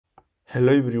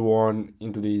Hello everyone,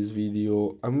 in today's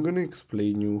video I'm gonna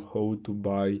explain you how to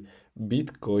buy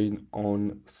Bitcoin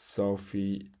on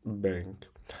Sofi Bank.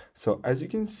 So as you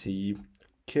can see,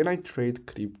 can I trade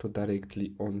crypto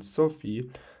directly on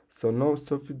Sofi? So no,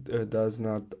 Sofi does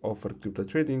not offer crypto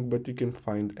trading, but you can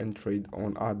find and trade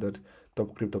on other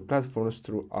top crypto platforms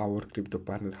through our crypto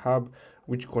partner hub,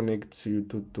 which connects you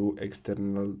to two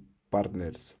external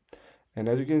partners. And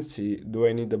as you can see, do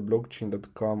I need a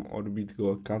blockchain.com or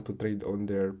BitGo account to trade on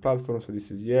their platform? So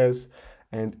this is yes.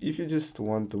 And if you just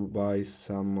want to buy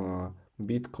some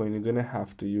Bitcoin, you're gonna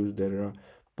have to use their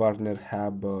partner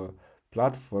hub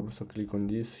platform. So click on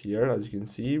this here, as you can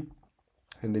see,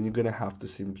 and then you're gonna have to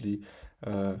simply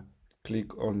uh,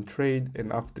 click on trade.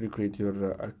 And after you create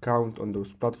your account on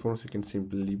those platforms, you can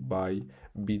simply buy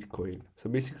Bitcoin. So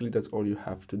basically, that's all you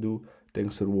have to do.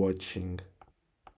 Thanks for watching.